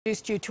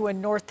Introduced you to a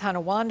North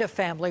Tonawanda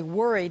family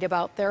worried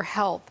about their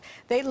health.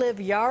 They live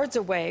yards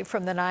away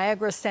from the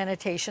Niagara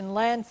Sanitation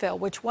landfill,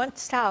 which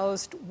once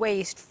housed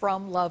waste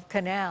from Love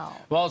Canal.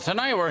 Well,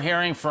 tonight we're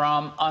hearing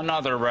from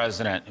another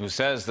resident who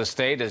says the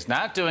state is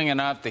not doing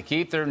enough to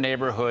keep their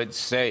neighborhood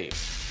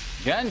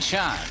safe. Jen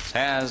Shantz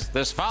has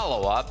this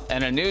follow-up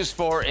and a News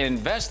 4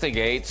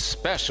 Investigates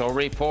special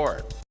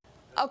report.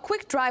 A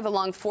quick drive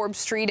along Forbes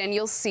Street and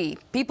you'll see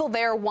people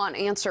there want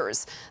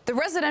answers. The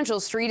residential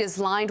street is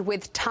lined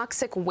with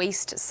toxic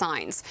waste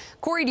signs.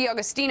 Corey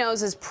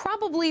DeAugustino's is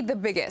probably the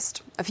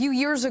biggest. A few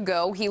years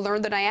ago, he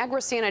learned the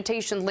Niagara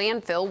Sanitation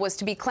landfill was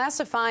to be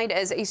classified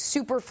as a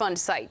Superfund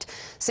site.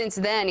 Since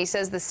then, he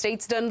says the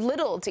state's done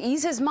little to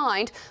ease his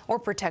mind or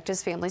protect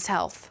his family's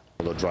health.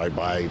 They'll drive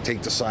by,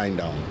 take the sign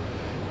down.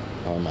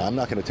 I'm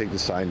not going to take the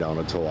sign down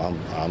until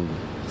I'm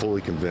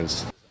fully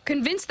convinced.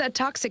 Convinced that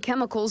toxic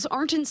chemicals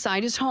aren't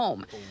inside his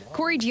home.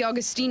 Corey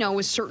DeAugustino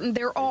is certain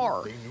there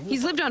are.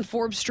 He's lived on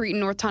Forbes Street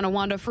in North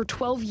Tonawanda for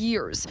 12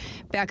 years.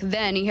 Back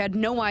then, he had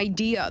no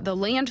idea the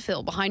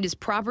landfill behind his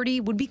property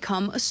would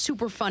become a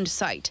Superfund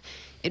site.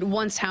 It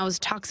once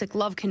housed toxic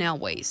Love Canal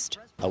waste.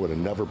 I would have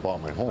never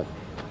bought my home.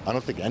 I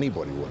don't think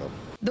anybody would have.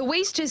 The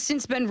waste has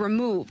since been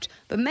removed,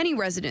 but many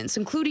residents,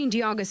 including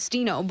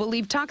DeAugustino,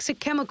 believe toxic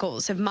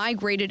chemicals have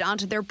migrated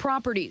onto their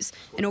properties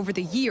and over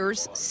the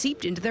years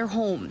seeped into their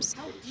homes.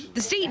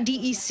 The state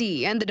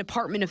DEC and the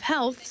Department of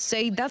Health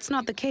say that's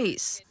not the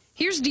case.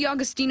 Here's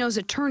DeAugustino's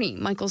attorney,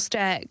 Michael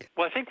Stagg.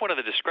 Well, I think one of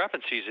the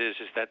discrepancies is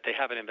that they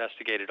haven't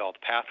investigated all the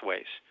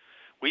pathways.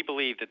 We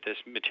believe that this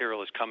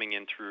material is coming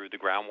in through the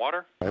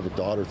groundwater. I have a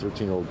daughter,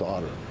 13-year-old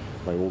daughter.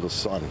 My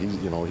oldest son,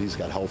 he's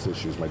got health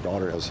issues. My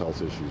daughter has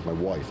health issues. My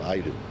wife, I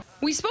do.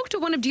 We spoke to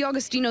one of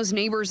DeAugustino's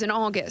neighbors in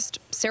August.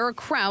 Sarah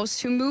Krause,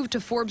 who moved to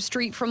Forbes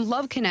Street from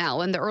Love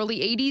Canal in the early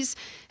 80s,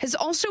 has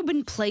also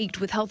been plagued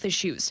with health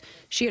issues.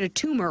 She had a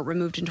tumor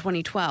removed in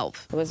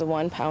 2012. It was a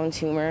 1-pound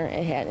tumor.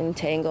 It had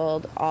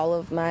entangled all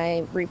of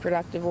my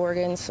reproductive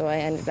organs, so I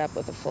ended up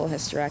with a full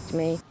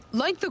hysterectomy.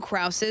 Like the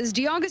Krauses,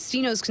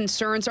 DeAugustino's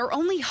concerns are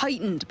only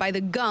heightened by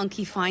the gunk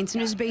he finds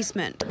in his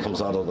basement. It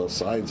comes out of the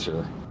sides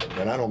here,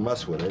 and I don't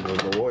mess with it.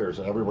 The lawyers,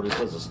 everybody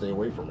says to stay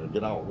away from it.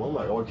 Get out. Well, I'm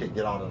like, okay,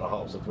 get out of the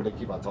house. That's what they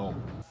keep on telling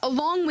me.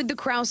 Along with the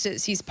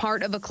Krauses, he's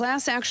part of a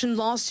class action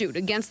lawsuit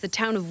against the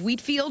town of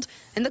Wheatfield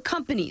and the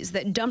companies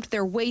that dumped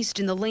their waste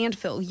in the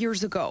landfill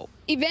years ago.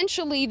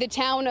 Eventually, the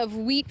town of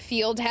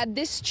Wheatfield had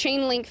this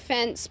chain link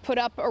fence put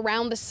up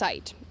around the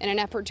site in an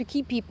effort to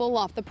keep people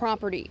off the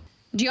property.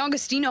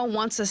 DeAugustino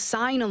wants a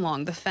sign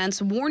along the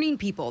fence warning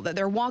people that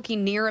they're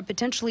walking near a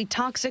potentially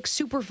toxic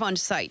Superfund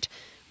site.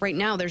 Right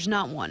now, there's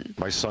not one.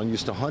 My son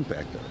used to hunt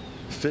back there,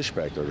 fish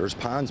back there. There's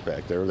ponds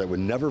back there that would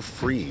never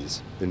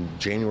freeze in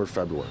January,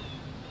 February.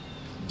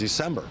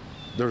 December,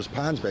 there's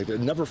ponds back there.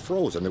 It never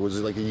froze, and it was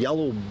like a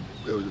yellow,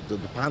 the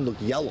pond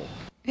looked yellow.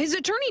 His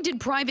attorney did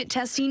private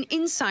testing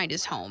inside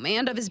his home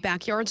and of his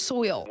backyard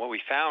soil. What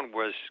we found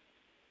was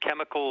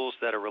chemicals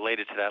that are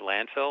related to that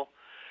landfill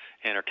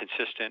and are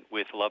consistent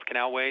with Love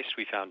Canal waste.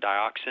 We found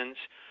dioxins,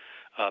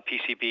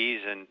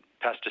 PCBs, and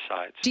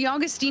pesticides.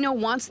 DeAugustino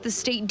wants the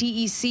state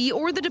DEC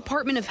or the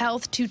Department of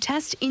Health to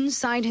test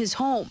inside his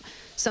home,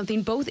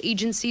 something both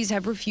agencies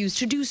have refused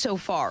to do so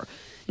far,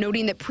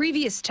 noting that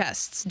previous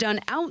tests done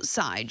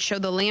outside show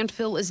the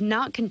landfill is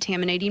not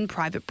contaminating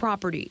private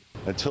property.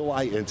 Until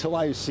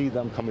I see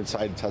them come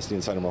inside and test the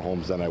inside of our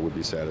homes, then I would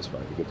be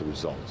satisfied to get the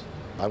results.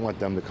 I want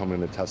them to come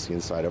in and test the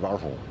inside of our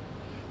home.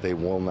 They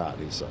will not,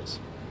 he says.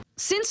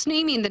 Since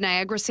naming the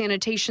Niagara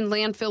Sanitation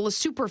landfill a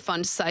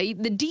Superfund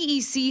site, the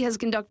DEC has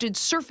conducted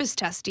surface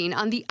testing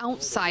on the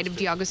outside of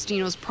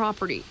DeAugustino's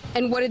property.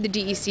 And what did the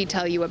DEC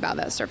tell you about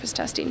that surface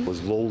testing? It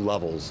was low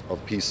levels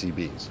of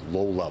PCBs,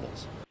 low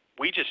levels.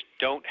 We just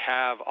don't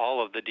have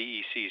all of the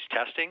DEC's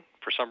testing.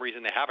 For some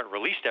reason, they haven't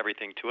released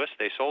everything to us.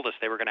 They sold us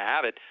they were going to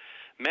have it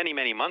many,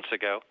 many months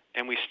ago,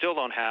 and we still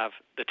don't have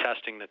the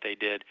testing that they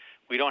did.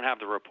 We don't have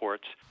the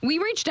reports. We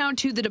reached out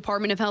to the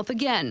Department of Health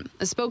again.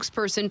 A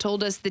spokesperson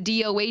told us the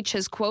DOH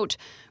has, quote,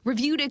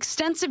 reviewed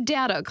extensive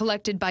data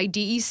collected by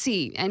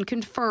DEC and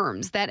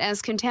confirms that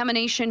as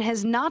contamination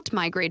has not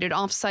migrated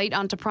off-site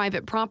onto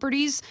private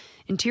properties,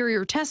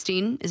 interior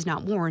testing is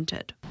not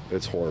warranted.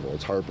 It's horrible.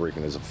 It's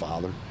heartbreaking as a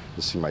father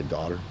to see my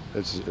daughter.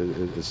 It's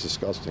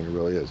disgusting. It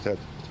really is. That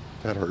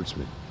hurts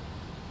me.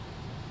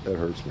 That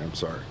hurts me. I'm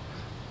sorry.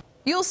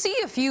 You'll see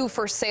a few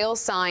for sale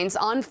signs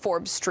on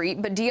Forbes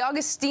Street, but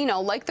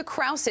DeAugustino, like the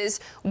Krauses,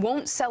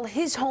 won't sell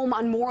his home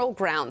on moral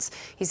grounds.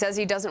 He says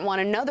he doesn't want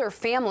another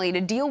family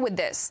to deal with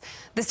this.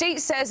 The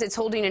state says it's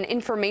holding an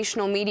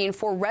informational meeting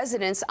for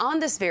residents on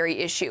this very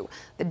issue,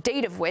 the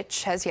date of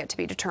which has yet to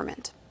be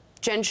determined.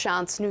 Jen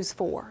Shantz, News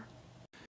 4.